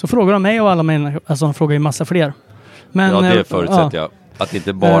 Så frågar de mig och alla människor, alltså de frågar ju massa fler. Men, ja, det förutsätter jag. Att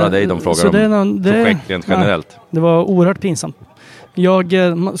inte bara dig de frågar om projekt rent generellt. Ja, det var oerhört pinsamt.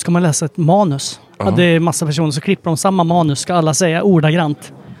 Ska man läsa ett manus? Ja, det är massa personer, så klipper de samma manus. Ska alla säga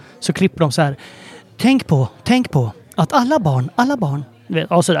ordagrant. Så klipper de så här. Tänk på att alla barn,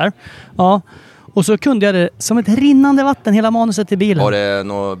 ja sådär. Ja. Och så kunde jag det som ett rinnande vatten, hela manuset i bilen. Var det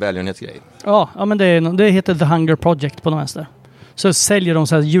någon välgörenhetsgrej? Ja, men det heter The Hunger Project på något vänster. Så säljer de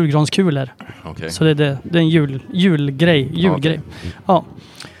så här julgranskulor. Okay. Så det är en julgrej. Okay. Ja.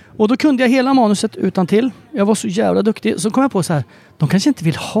 Och då kunde jag hela manuset utan till. Jag var så jävla duktig. Så kom jag på så här, de kanske inte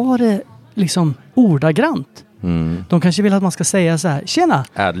vill ha det liksom ordagrant. De kanske vill att man ska säga så här: tjena!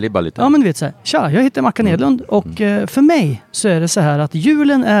 Adlibba lite. Ja, men du vet så här: tja, jag heter Mackan Edlund och för mig så är det så här att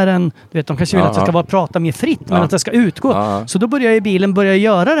julen är en... Du vet, de kanske vill att jag ska prata mer fritt, men att jag ska utgå. Så då började jag i bilen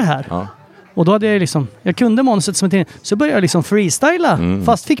göra det här. Och då hade jag liksom... Jag kunde manuset som en tidning. Så började jag liksom freestyla.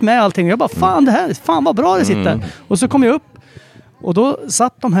 Fast fick med allting. Och jag bara, fan vad bra det sitter. Och så kom jag upp. Och då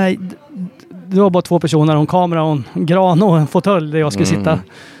satt de här... Det var bara 2 personer, en kamera och en gran och en fåtölj där jag skulle sitta.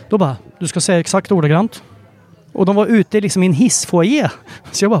 Då bara, du ska säga exakt ordagrant. Och de var ute liksom i en hissfoyer.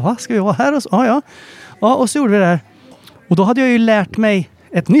 Så jag bara, vad ska vi vara här? Ja, och så gjorde vi det här. Och då hade jag ju lärt mig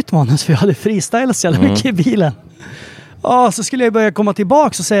ett nytt manus, för jag hade freestylat så jävla mycket i bilen. Ja, så skulle jag börja komma tillbaka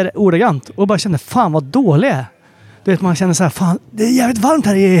och säga det ordagrant. Och bara kände, fan vad dålig jag är. Du vet, man känner så här, fan, det är jävligt varmt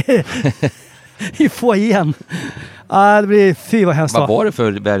här i foajén. Det blir, fy vad hemskt. Vad var det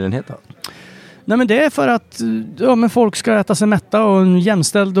för välgörenhet då? Nej, men det är för att men folk ska äta sig mätta och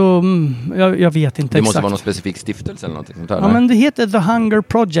jämställd och jag vet inte exakt. Det måste vara någon specifik stiftelse eller någonting sånt där. Ja, men det heter The Hunger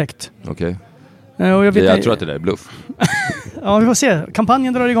Project. Okej. Jag tror att det är bluff. Ja, vi får se.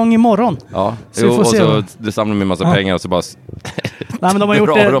 Kampanjen drar igång imorgon. Ja, så så det samlar med en massa pengar och så bara... Nej, men de har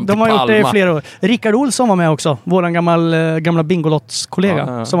gjort det i flera år. Rickard Olsson var med också. Våran gamla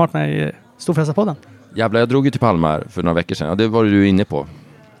Bingolotts-kollega som varit med i Storfräsarpodden. Jävlar, jag drog ju till Palma för några veckor sedan. Ja, det var du inne på.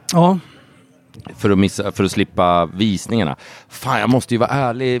 Ja. För att slippa visningarna. Fan, jag måste ju vara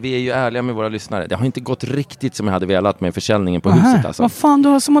ärlig. Vi är ju ärliga med våra lyssnare. Det har inte gått riktigt som jag hade velat med försäljningen på huset. Alltså. Vad fan, du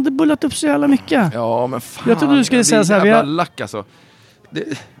har som hade bullat upp så jävla mycket. Ja, men fan. Jag trodde du skulle säga så här. Jävla lack alltså.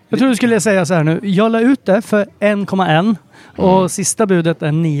 Jag trodde du skulle säga så här nu. Jag la ut det för 1,1 och sista budet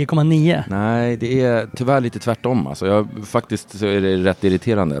är 9,9. Nej, det är tyvärr lite tvärtom. Alltså. Faktiskt så är det rätt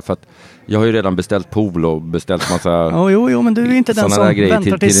irriterande. För att jag har ju redan beställt pool och beställt massa... Jo, men du är inte den som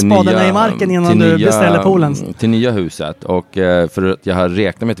väntar till spaden är i marken innan du beställer poolen. Till nya huset. Och för att jag har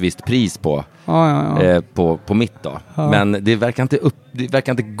räknat med ett visst pris på mitt då. Ja. Men det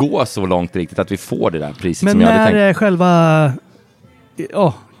verkar inte gå så långt riktigt att vi får det där priset som jag hade tänkt. Men när själva...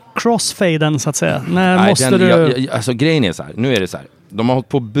 crossfaden så att säga. När måste du... Alltså grejen är så här. Nu är det så här. De har hållit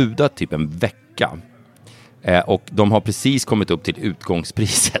på att buda typ en vecka. Och de har precis kommit upp till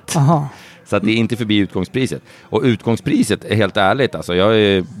utgångspriset. Aha. Så att det är inte förbi utgångspriset. Och utgångspriset är helt ärligt. Alltså jag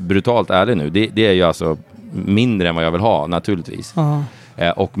är brutalt ärlig nu. Det är ju alltså mindre än vad jag vill ha naturligtvis.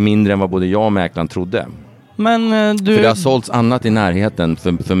 Och mindre än vad både jag och mäklaren trodde. Men du... För det har sålts annat i närheten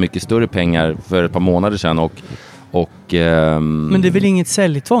för mycket större pengar för ett par månader sedan. Men det är väl inget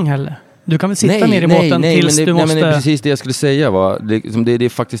säljtvång heller? Du kan väl sitta ner i båten tills du måste... Nej, men precis det jag skulle säga var... Det är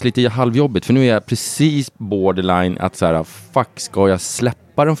faktiskt lite halvjobbigt. För nu är jag precis borderline att så här, fuck, ska jag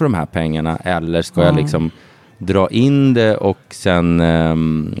släppa dem för de här pengarna? Eller ska jag liksom dra in det och sen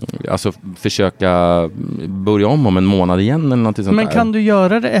alltså försöka börja om en månad igen eller någonting sånt. Men där. Kan du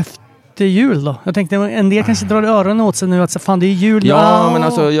göra det efter jul då? Jag tänkte en del kanske drar öronen åt sig nu att fan det är jul. Men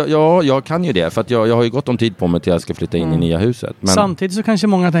alltså jag kan ju det för att jag har ju gått om tid på mig till jag ska flytta in i nya huset. Men... Samtidigt så kanske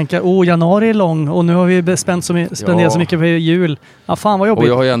många tänker, januari är lång och nu har vi spenderat så mycket för jul. Ja, fan vad jobbigt. Och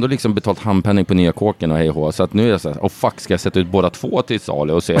jag har ju ändå liksom betalt handpenning på nya kåken och hej och så att nu är jag så här, fuck, ska jag sätta ut båda två till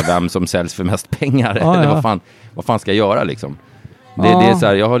salu och se vem som säljs för mest pengar? Eller vad fan ska jag göra liksom? Det är så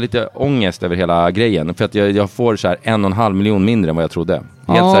här, jag har lite ångest över hela grejen för att jag får så här 1,5 miljon mindre än vad jag trodde.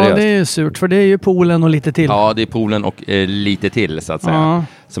 Helt seriöst. Det är ju surt för det är ju poolen och lite till. Ja, det är poolen och lite till så att säga.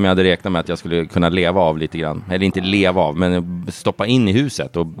 Som jag hade räknat med att jag skulle kunna leva av lite grann. Eller inte leva av, men stoppa in i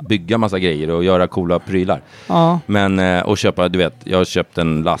huset och bygga massa grejer och göra coola prylar. Men och köpa, du vet, jag har köpt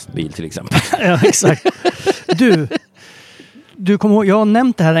en lastbil till exempel. Ja, exakt. Du kommer ihåg, jag har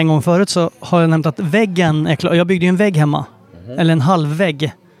nämnt det här en gång förut, så har jag nämnt att väggen är klar. Jag byggde ju en vägg hemma. Eller en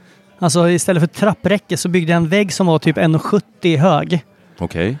halvvägg. Alltså istället för trappräcke så byggde jag en vägg som var typ 1,70 hög.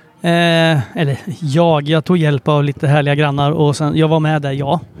 Okej. Jag tog hjälp av lite härliga grannar och sen, jag var med där,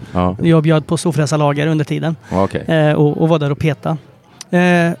 Jag bjöd på storfräsarlager under tiden. Och var där och peta.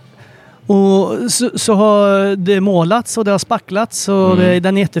 Och så har det målats och det har spacklats och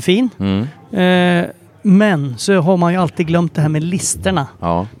den är jättefin. Men så har man ju alltid glömt det här med listerna.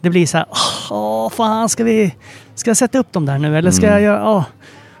 Det blir så här, fan, ska ska jag sätta upp dem där nu? Eller ska jag göra... Ja.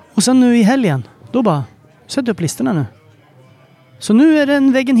 Och sen nu i helgen, då bara, sätt upp listorna nu. Så nu är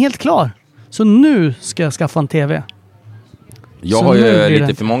den väggen helt klar. Så nu ska jag skaffa en tv. Jag så har ju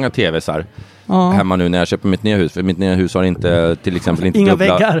lite för många tvsar hemma nu när jag köper mitt nya hus. För mitt nya hus har inte, till exempel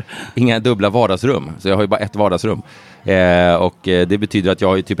inte inga dubbla vardagsrum. Så jag har ju bara ett vardagsrum. Och det betyder att jag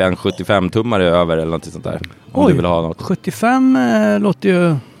har ju typ en 75-tummare över eller något sånt där. Om du vill ha något. 75 låter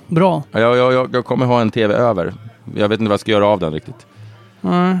ju bra. Jag kommer ha en tv över. Jag vet inte vad jag ska göra av den riktigt.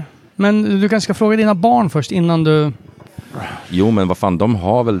 Men du kanske ska fråga dina barn först innan du... Jo, men vad fan, de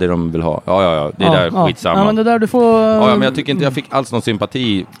har väl det de vill ha. Ja, det är där skitsamma. Ja, men det där du får... Ja, men jag tycker inte jag fick alls någon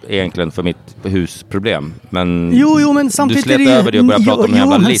sympati egentligen för mitt husproblem. Men jo, men samtidigt du slet över det och började prata om en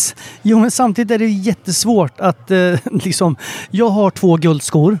jävla list. Jo, men samtidigt är det jättesvårt att liksom... Jag har 2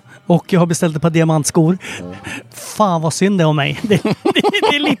 guldskor och jag har beställt ett par diamantskor. Fan vad synd det är om mig. Det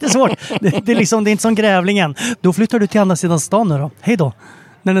är lite svårt. Det är inte som grävlingen. Då flyttar du till andra sidan stan nu då. Hej då.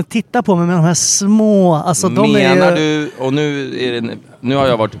 När den tittar på mig med de här små... Alltså, menar du... Och nu har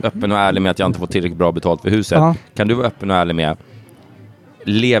jag varit öppen och ärlig med att jag inte fått tillräckligt bra betalt för huset. Kan du vara öppen och ärlig med...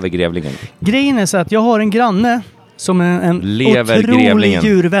 Lever grävlingen? Grejen är så att jag har en granne som är en otrolig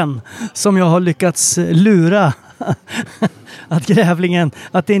djurvän. Som jag har lyckats lura. Att grävlingen...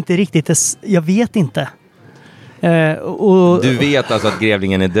 Att det inte riktigt är... Jag vet inte. Du vet alltså att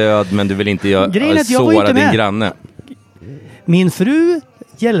grävlingen är död, men du vill inte såra din granne. Min fru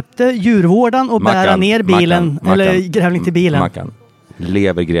hjälpte djurvården och bära ner bilen eller grävling till bilen. Mackan.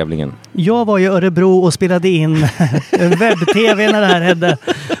 Lever grävlingen? Jag var i Örebro och spelade in webb-tv när det här hände.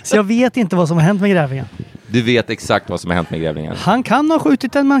 Så jag vet inte vad som har hänt med grävlingen. Du vet exakt vad som har hänt med grävlingen. Han kan ha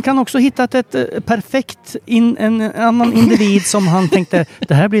skjutit den, man kan också hittat ett perfekt en annan individ som han tänkte,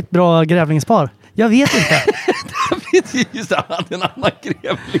 det här blir ett bra grävlingspar. Jag vet inte. Just det, han hade en annan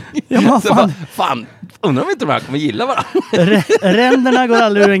grävling. Ja, fan, undrar om inte de här kommer gilla varandra. Ränderna går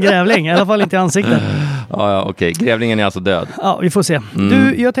aldrig ur en grävling, i alla fall inte i ansiktet. Ja, okej. Grävlingen är alltså död. Ja, vi får se.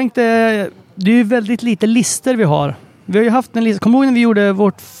 Du, jag tänkte, det är ju väldigt lite lister vi har. Vi har ju haft en lista. Kommer du ihåg när vi gjorde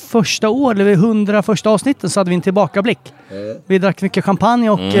vårt första år, eller 100 första avsnitten, så hade vi en tillbakablick. Vi drack mycket champagne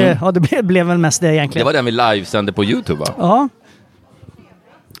och det blev väl mest det egentligen. Det var den vi livesände på YouTube, va? Ja.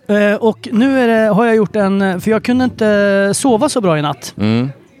 Och nu har jag gjort för jag kunde inte sova så bra i natt.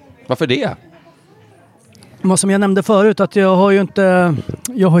 Varför det? Vad som jag nämnde förut, att jag har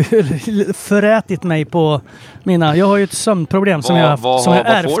ju förätit mig på jag har ju ett sömnproblem som jag vad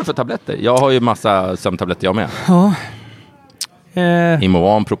får du för tabletter? Jag har ju massa sömntabletter jag med. Ja.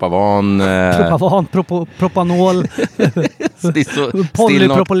 Imovan, Propavan, Propanol,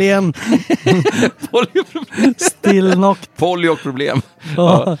 Polypropylen, Stillnoct, Poly och problem.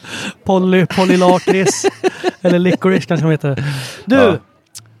 Ja. Polylakris eller licorice kanske de heter. Du,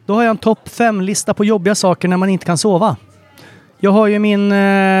 då har jag en topp 5-lista på jobbiga saker när man inte kan sova. Jag har ju min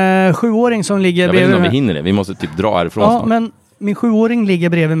 7-åring som ligger bredvid mig. Jag vet inte om vi hinner det. Vi måste typ dra härifrån snart. Men min 7-åring ligger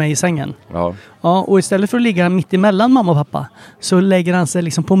bredvid mig i sängen. Ja, och istället för att ligga mitt emellan mamma och pappa så lägger han sig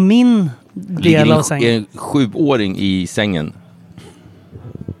liksom på min del av sängen. En 7-åring i sängen?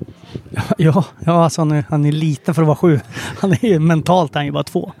 Ja, alltså han är liten för att vara 7. Han är ju mentalt, han är ju bara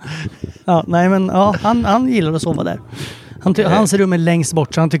 2. Ja, nej men han gillar att sova där. Hans rum är längst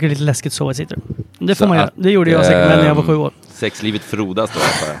bort, så han tycker det är lite läskigt att sova i sitt rum. Det får man göra. Det gjorde jag säkert när jag var 7 år. Sexlivet frodas då,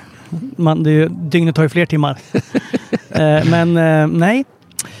 antar jag. Dygnet tar ju fler timmar. Men nej.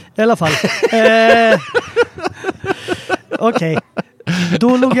 I alla fall. Okej.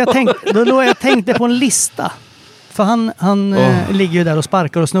 Då låg jag tänkte på en lista. För han ligger ju där och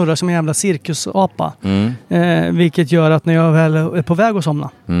sparkar och snurrar som en jävla cirkusapa. Vilket gör att när jag väl är på väg att somna.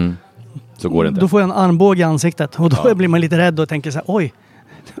 Så går det inte. Då får jag en armbåge i ansiktet. Och då blir man lite rädd och tänker så här: oj,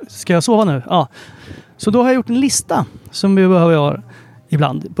 ska jag sova nu? Ja. Så då har jag gjort en lista som vi behöver göra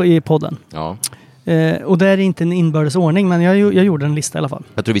ibland i podden. Ja. Och det är inte en inbördes ordning, men jag gjorde en lista i alla fall.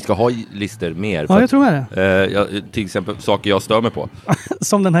 Jag tror vi ska ha lister mer. Ja, jag tror med det. Till exempel saker jag stör mig på.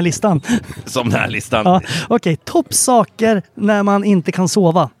 Som den här listan. Som den här listan. Ja, okej. Toppsaker när man inte kan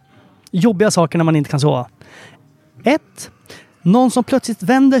sova. Jobbiga saker när man inte kan sova. 1. Någon som plötsligt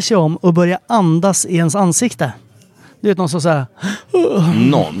vänder sig om och börjar andas i ens ansikte. Du vet, någon som säger...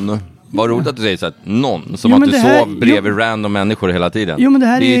 Någon? Vad roligt att du säger så att någon, som att du sov bredvid random människor hela tiden. Jo, men det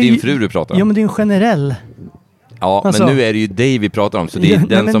är din fru du pratar om. Jo, men det är en generell. Ja, alltså, men nu är det ju dig vi pratar om, så det är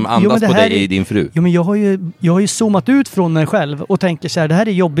den som andas på dig är din fru. Jo, men jag har ju zoomat ut från mig själv och tänker så här, det här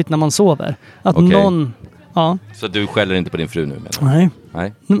är jobbigt när man sover. Att någon... Ja. Så du skäller inte på din fru nu? Menar?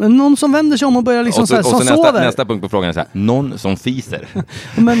 Nej. Någon som vänder sig om och börjar liksom som sover. Nästa punkt på frågan är så här, någon som fiser.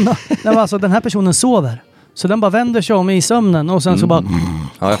 men alltså den här personen sover. Så den bara vänder sig om i sömnen och sen så bara...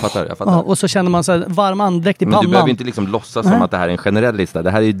 Ja, jag fattar. Ja, och så känner man så här varm andedräkt i pannan. Men du behöver inte liksom låtsas som att det här är en generell lista.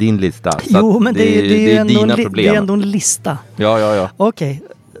 Det här är ju din lista. Så jo, men det är dina problem. Det är ändå en lista. Ja. Okej.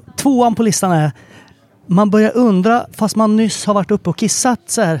 2:an på listan är... Man börjar undra, fast man nyss har varit uppe och kissat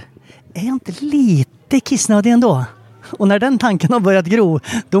så här... Är jag inte lite kissnödig ändå? Och när den tanken har börjat gro,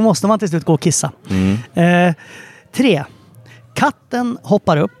 då måste man till slut gå och kissa. 3. Katten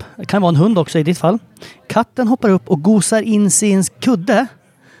hoppar upp. Det kan vara en hund också i ditt fall. Katten hoppar upp och gosar in sin kudde.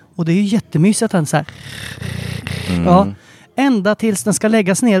 Och det är ju jättemysigt att den så här... Ja, ända tills den ska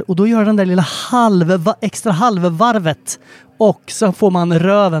läggas ner. Och då gör den där lilla extra halvvarvet. Och så får man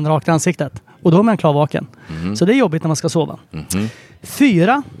röven rakt i ansiktet. Och då är man klarvaken. Så det är jobbigt när man ska sova.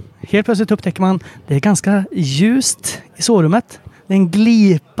 4. Helt plötsligt upptäcker man det är ganska ljust i sovrummet. Det är en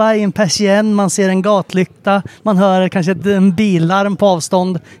glipa i en persienn. Man ser en gatlykta. Man hör kanske en billarm på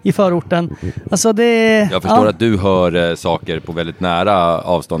avstånd i förorten. Alltså det... Jag förstår att du hör saker på väldigt nära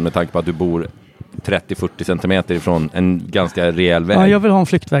avstånd med tanke på att du bor 30-40 centimeter ifrån en ganska rejäl väg. Ja, jag vill ha en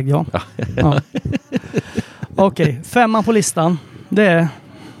flyktväg, ja. Okej, 5:an på listan. Det är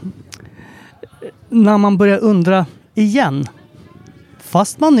när man börjar undra igen.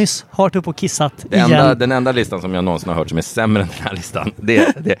 Fast man nyss har varit upp och kissat igen. Den enda listan som jag någonsin har hört som är sämre än den här listan.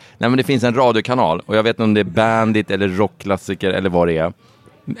 Nej, men det finns en radiokanal. Och jag vet inte om det är Bandit eller rockklassiker eller vad det är.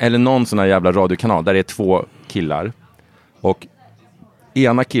 Eller någon sån här jävla radiokanal där det är 2 killar. Och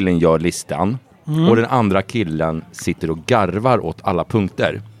ena killen gör listan. Och den andra killen sitter och garvar åt alla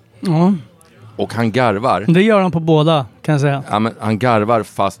punkter. Och han garvar. Det gör han på båda, kan jag säga. Ja, men han garvar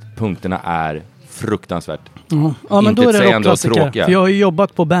fast punkterna är fruktansvärt. Ja, men då är det rockklassiker. För jag har ju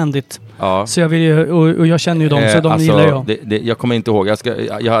jobbat på Bandit. Ja. Så jag vill ju, och jag känner ju dem, så de gillar jag. Jag kommer inte ihåg.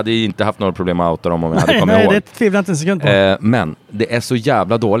 Jag hade inte haft några problem att outa dem om jag hade kommit ihåg. Nej, det tvivlar inte en sekund på. Men det är så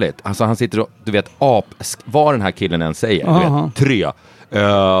jävla dåligt. Alltså han sitter och, du vet, vad den här killen än säger. Du vet, 3.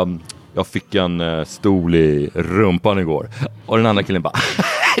 Jag fick en stol i rumpan igår. Och den andra killen bara,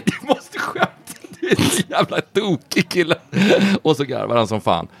 du måste skämta. Du är en jävla tokig kille. Och så garvar han som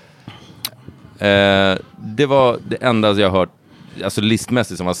fan. Det var det enda jag hört, alltså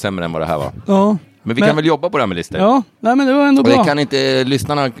listmässigt, som var sämre än vad det här var. Ja. Men vi kan väl jobba på det här med listor. Ja, nej, men det var ändå bra. Och det kan inte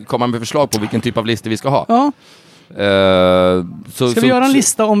lyssnarna komma med förslag på vilken typ av listor vi ska ha. Ja. Ska vi göra en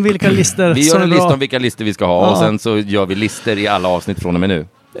lista om vilka listor vi gör en lista om vilka listor vi ska ha. Och sen så gör vi listor i alla avsnitt från och med nu.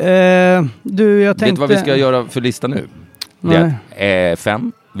 Jag tänkte... Vet du vad vi ska göra för lista nu? Det är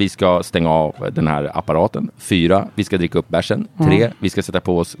 5. Vi ska stänga av den här apparaten. 4. Vi ska dricka upp bärsen. 3. Vi ska sätta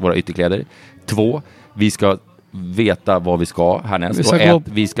på oss våra ytterkläder. 2. Vi ska veta vad vi ska härnäst. Och 1.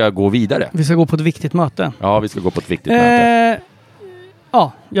 Vi ska gå vidare. Vi ska gå på ett viktigt möte. Ja, vi ska gå på ett viktigt möte.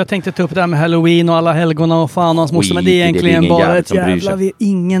 Ja, jag tänkte ta upp det här med Halloween och alla helgona och fan och hans moster. Men det är egentligen bara ett jävla...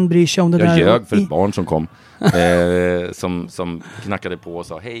 Ingen bryr sig om det där. Jag ljög för ett barn som kom. Som knackade på och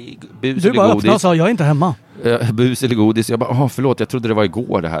sa hej, bus eller godis. Du bara öppnade och sa, jag är inte hemma. Bus eller godis. Jag bara, förlåt, jag trodde det var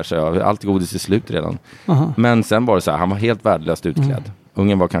igår det här. Så jag, allt godis är slut redan. Men sen var det så här, han var helt värdelöst utklädd.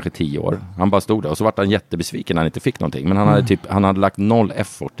 Ungen var kanske 10 år. Han bara stod där och så var han jättebesviken när han inte fick någonting. Men han hade lagt 0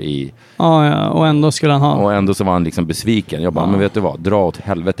 effort i... Ja, och ändå skulle han ha... Och ändå så var han liksom besviken. Jag bara, men vet du vad? Dra åt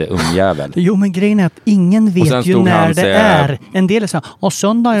helvete, ungjävel. Jo, men grejen är att ingen vet ju när det är. En del är så här, och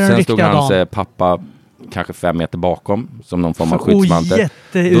söndag är den riktiga dagen. Sen stod hans pappa kanske 5 meter bakom som någon form av skyddsmantel.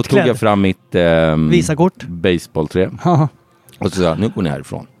 Då tog jag fram mitt visakort, baseballträ. Och så sa jag, nu går ni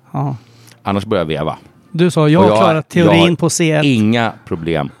härifrån. Annars börjar jag veva. Du sa, jag har klarat teorin på C1. Inga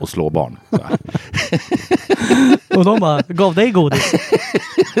problem att slå barn. Och de bara, gav dig godis.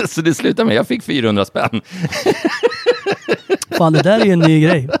 Så det slutade med, jag fick 400 spänn. Fan, det där är ju en ny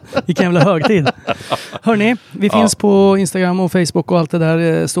grej. Vilken jävla högtid. Hörrni, vi finns på Instagram och Facebook och allt det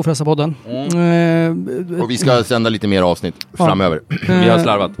där, Storfräsarpodden. Och vi ska sända lite mer avsnitt framöver. Vi har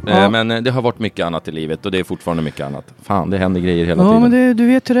slarvat. Men det har varit mycket annat i livet och det är fortfarande mycket annat. Fan, det händer grejer hela tiden. Ja, men du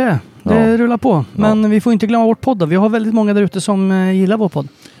vet hur det är. Det rullar på. Men vi får inte glömma vårt podd. Vi har väldigt många där ute som gillar vår podd.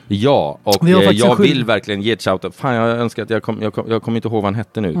 Ja, och jag vill verkligen ge ett shoutout. Fan, jag önskar att jag kommer inte ihåg vad han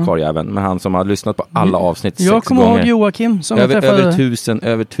hette nu, karljäveln. Men han som har lyssnat på alla avsnitt 6 gånger. Jag kommer ihåg Joakim som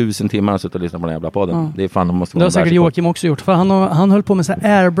över 1000 timmar har suttit och lyssnat på den jävla podden. Det är fan, de måste det har säkert Joakim också gjort. För han höll på med så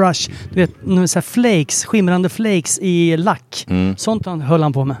här airbrush. Du vet, så här flakes, skimrande flakes i lack. Sånt höll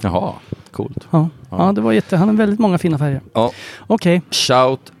han på med. Jaha, coolt. Ja, det var han har väldigt många fina färger. Ja. Okej.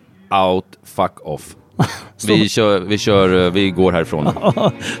 Shout out, fuck off. Vi går härifrån.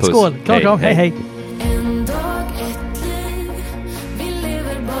 Puss. Skål, klar, hej. En dag, ett liv. Vi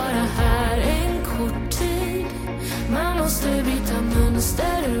lever bara här en kort tid. Man måste byta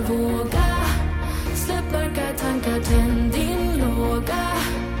mönster, våga. Släpp mörka tankar, tänd din låga.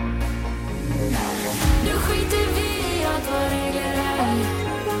 Du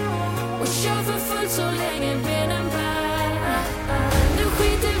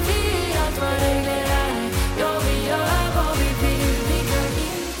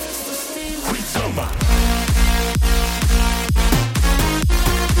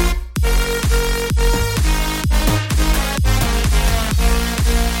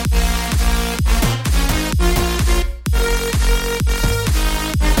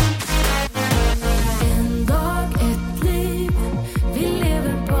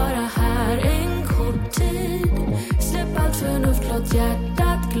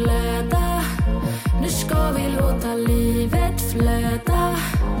hjärtat glöda. Nu ska vi låta livet flöda.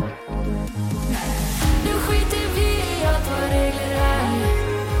 Nu skiter vi i allt vad regler är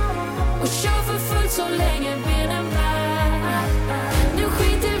och kör för fullt så länge benen bär. Nu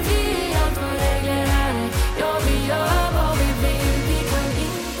skiter vi i allt vad regler är. Ja, vi gör vad vi vill. Vi kan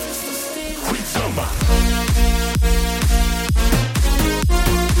inte stå still. Skitsamma!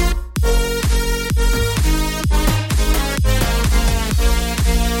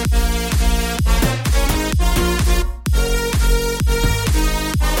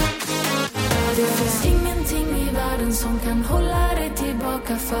 Det finns ingenting i världen som kan hålla dig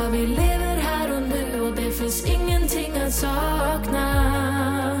tillbaka, för vi lever här och nu och det finns ingenting att sakna.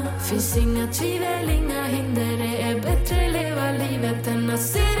 Finns inga tvivel, inga hinder, det är bättre leva livet än att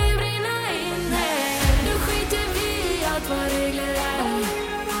se det brinna inne. Nu skiter vi i allt vad regler är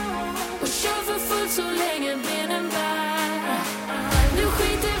och kör för fullt så länge benen bär. Nu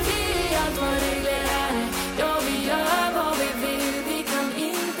skiter vi i allt vad regler är. Ja, vi gör vad vi vill, vi kan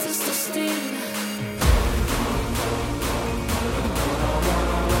inte stå still.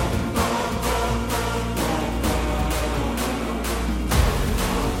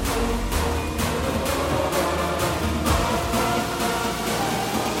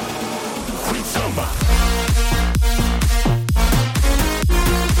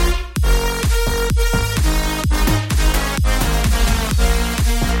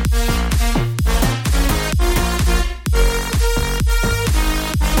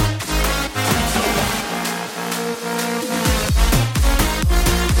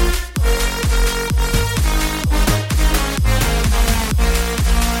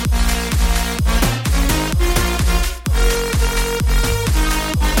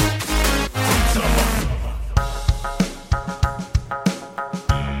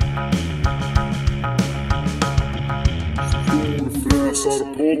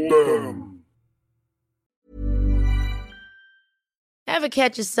 Ever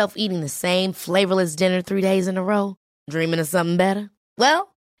catch yourself eating the same flavorless dinner 3 days in a row? Dreaming of something better?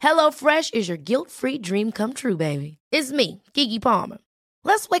 Well, HelloFresh is your guilt-free dream come true, baby. It's me, Keke Palmer.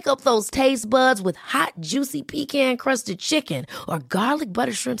 Let's wake up those taste buds with hot, juicy pecan-crusted chicken or garlic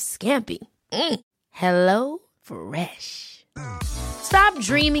butter shrimp scampi. Hello Fresh. Stop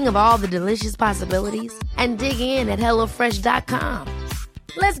dreaming of all the delicious possibilities and dig in at HelloFresh.com.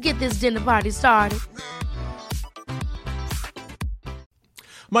 Let's get this dinner party started.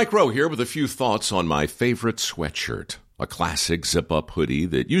 Mike Rowe here with a few thoughts on my favorite sweatshirt, a classic zip-up hoodie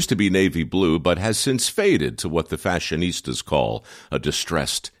that used to be navy blue but has since faded to what the fashionistas call a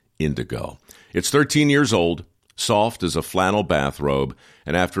distressed indigo. It's 13 years old, soft as a flannel bathrobe,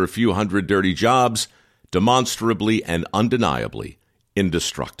 and after a few hundred dirty jobs, demonstrably and undeniably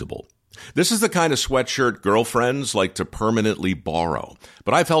indestructible. This is the kind of sweatshirt girlfriends like to permanently borrow,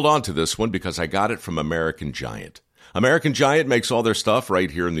 but I've held on to this one because I got it from American Giant. American Giant makes all their stuff right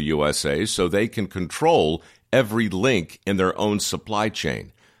here in the USA so they can control every link in their own supply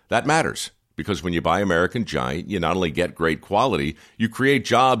chain. That matters because when you buy American Giant, you not only get great quality, you create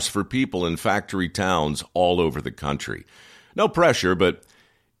jobs for people in factory towns all over the country. No pressure, but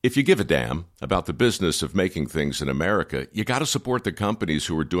if you give a damn about the business of making things in America, you got to support the companies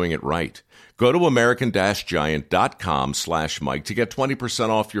who are doing it right. Go to American-Giant.com/Mike to get 20%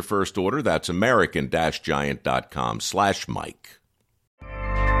 off your first order. That's American-Giant.com/Mike.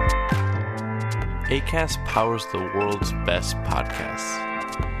 Acast powers the world's best podcasts.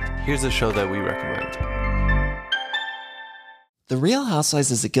 Here's a show that we recommend. The Real Housewives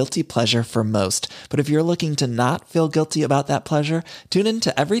is a guilty pleasure for most, but if you're looking to not feel guilty about that pleasure, tune in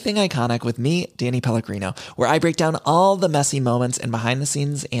to Everything Iconic with me, Danny Pellegrino, where I break down all the messy moments and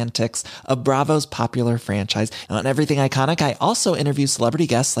behind-the-scenes antics of Bravo's popular franchise. And on Everything Iconic, I also interview celebrity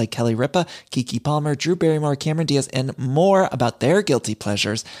guests like Kelly Ripa, Keke Palmer, Drew Barrymore, Cameron Diaz, and more about their guilty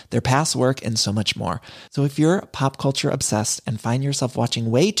pleasures, their past work, and so much more. So if you're pop culture obsessed and find yourself watching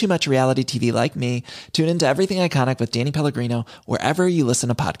way too much reality TV like me, tune into Everything Iconic with Danny Pellegrino, wherever you listen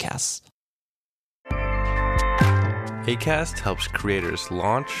to podcasts. Acast helps creators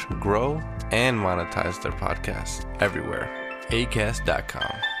launch, grow, and monetize their podcasts everywhere.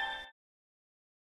 Acast.com.